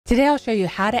Today I'll show you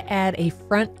how to add a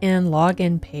front-end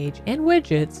login page and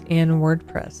widgets in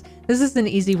WordPress. This is an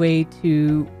easy way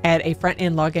to add a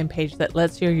front-end login page that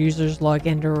lets your users log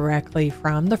in directly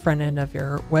from the front end of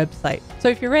your website. So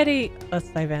if you're ready, let's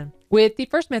dive in. With the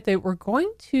first method, we're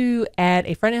going to add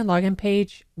a front-end login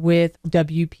page with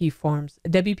WPForms.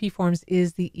 WPForms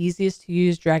is the easiest to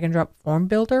use drag and drop form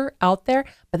builder out there,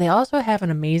 but they also have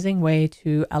an amazing way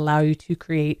to allow you to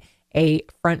create a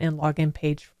front-end login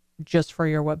page just for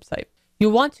your website.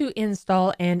 You'll want to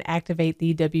install and activate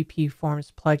the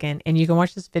WPForms plugin, and you can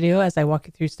watch this video as I walk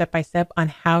you through step by step on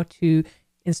how to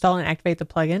install and activate the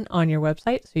plugin on your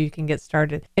website so you can get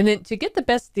started. And then to get the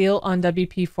best deal on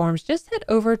WPForms, just head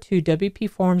over to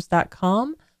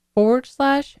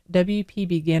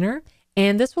wpforms.com/WPBeginner,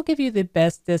 and this will give you the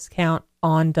best discount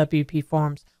on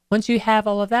WPForms. Once you have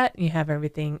all of that and you have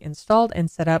everything installed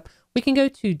and set up, we can go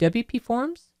to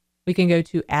WPForms, we can go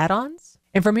to add-ons,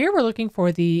 and from here we're looking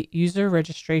for the user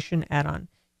registration add-on.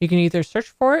 You can either search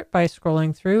for it by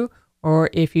scrolling through, or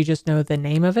if you just know the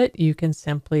name of it, you can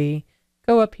simply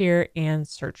go up here and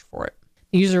search for it.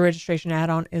 The user registration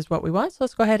add-on is what we want, so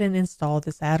let's go ahead and install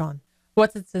this add-on.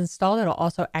 Once it's installed, it'll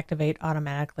also activate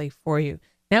automatically for you.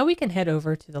 Now we can head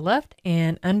over to the left,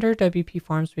 and under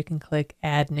WPForms we can click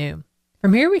Add New.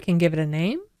 From here we can give it a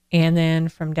name, and then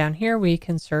from down here we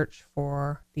can search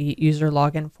for the user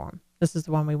login form. This is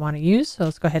the one we want to use, so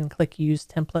let's go ahead and click Use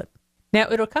Template. Now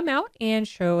it'll come out and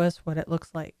show us what it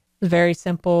looks like. It's a very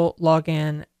simple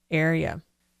login area.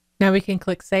 Now we can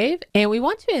click Save, and we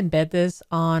want to embed this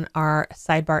on our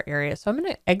sidebar area. So I'm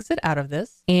going to exit out of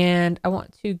this, and I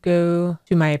want to go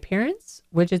to my Appearance,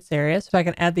 Widgets area, so I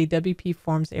can add the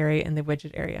WPForms area and the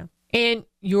widget area. And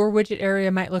your widget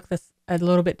area might look a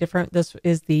little bit different. This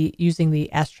is using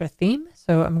the Astra theme.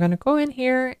 So I'm going to go in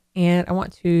here, and I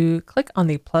want to click on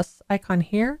the plus icon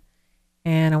here,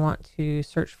 and I want to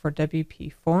search for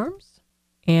WPForms,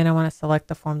 and I want to select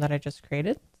the form that I just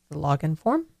created, the login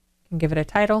form. I can give it a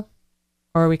title,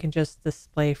 or we can just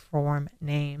display form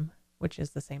name, which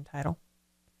is the same title.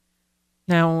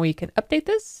 Now we can update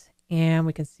this, and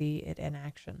we can see it in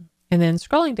action. And then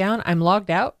scrolling down, I'm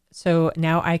logged out, so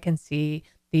now I can see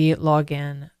the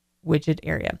login widget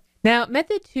area. Now,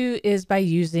 method 2 is by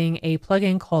using a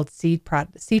plugin called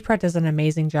SeedProd. SeedProd does an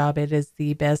amazing job. It is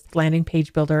the best landing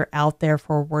page builder out there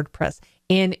for WordPress.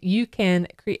 And you can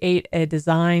create a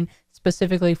design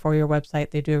specifically for your website.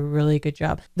 They do a really good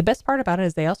job. The best part about it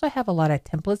is they also have a lot of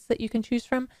templates that you can choose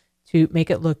from to make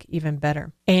it look even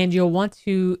better. And you'll want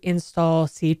to install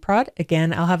SeedProd.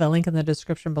 Again, I'll have a link in the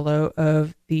description below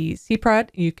of the SeedProd.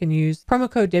 You can use promo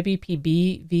code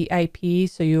WPBVIP,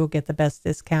 so you'll get the best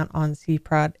discount on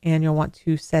SeedProd, and you'll want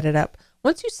to set it up.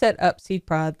 Once you set up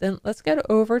SeedProd, then let's get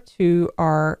over to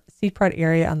our SeedProd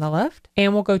area on the left,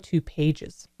 and we'll go to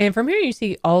Pages. And from here, you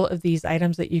see all of these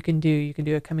items that you can do. You can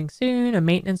do a coming soon, a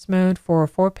maintenance mode,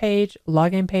 404 page,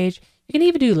 login page. You can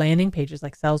even do landing pages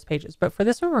like sales pages, but for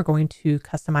this one, we're going to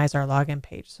customize our login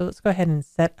page. So let's go ahead and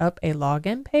set up a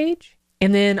login page,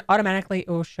 and then automatically it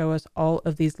will show us all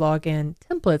of these login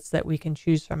templates that we can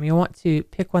choose from. You'll want to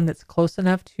pick one that's close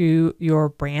enough to your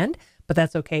brand, but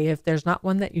that's okay. If there's not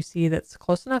one that you see that's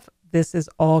close enough, this is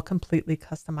all completely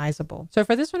customizable. So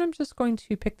for this one, I'm just going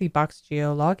to pick the Box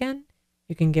Geo login.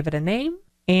 You can give it a name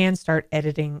and start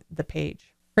editing the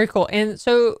page. Very cool. And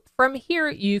so from here,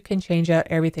 you can change out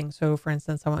everything. So for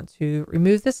instance, I want to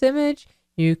remove this image.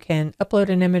 You can upload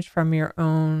an image from your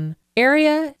own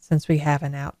area. Since we have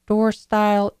an outdoor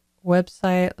style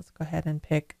website, let's go ahead and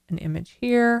pick an image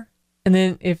here. And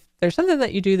then if there's something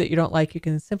that you do that you don't like, you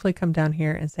can simply come down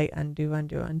here and say undo,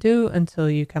 undo, undo until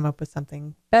you come up with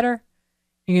something better.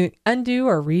 You can undo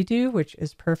or redo, which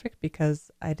is perfect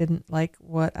because I didn't like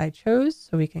what I chose.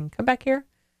 So we can come back here,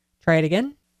 try it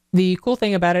again. The cool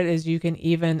thing about it is you can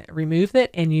even remove it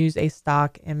and use a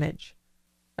stock image.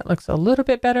 That looks a little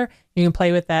bit better. You can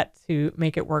play with that to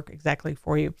make it work exactly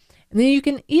for you. And then you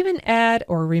can even add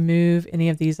or remove any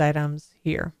of these items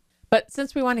here. But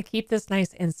since we want to keep this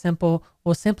nice and simple,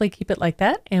 we'll simply keep it like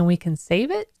that, and we can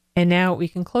save it. And now we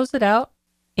can close it out,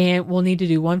 and we'll need to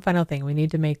do one final thing. We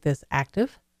need to make this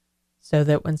active so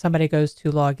that when somebody goes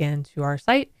to log in to our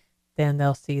site, then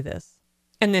they'll see this.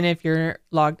 And then if you're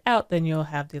logged out, then you'll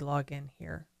have the login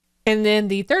here. And then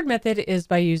the third method is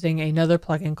by using another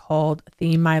plugin called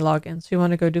Theme My Login. So you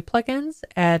want to go to Plugins,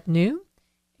 Add New,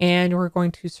 and we're going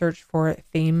to search for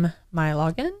Theme My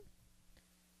Login.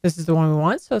 This is the one we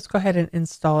want, so let's go ahead and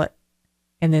install it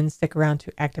and then stick around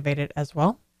to activate it as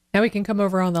well. Now we can come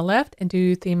over on the left and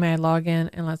do Theme My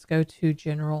Login, and let's go to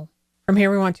General. From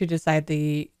here, we want to decide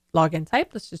the login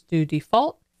type. Let's just do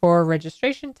default. For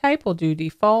registration type, we'll do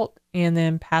default, and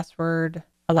then password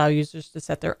allow users to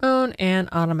set their own and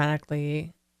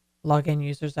automatically log in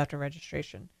users after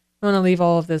registration. You want to leave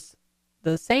all of this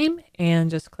the same and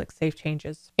just click Save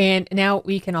Changes. And now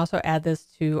we can also add this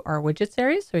to our widgets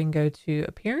area. So we can go to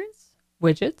Appearance,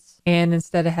 Widgets, and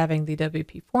instead of having the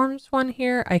WPForms one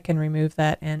here, I can remove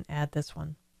that and add this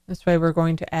one. This way we're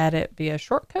going to add it via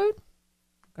shortcode.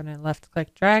 I'm going to left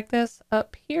click drag this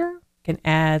up here. Can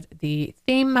add the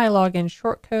theme my login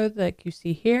shortcode like you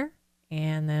see here.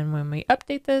 And then when we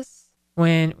update this,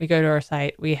 when we go to our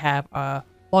site, we have a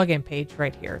login page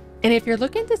right here. And if you're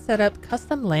looking to set up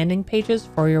custom landing pages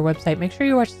for your website, make sure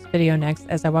you watch this video next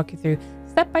as I walk you through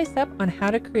step by step on how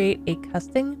to create a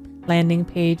custom landing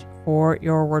page for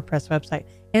your WordPress website.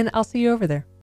 And I'll see you over there.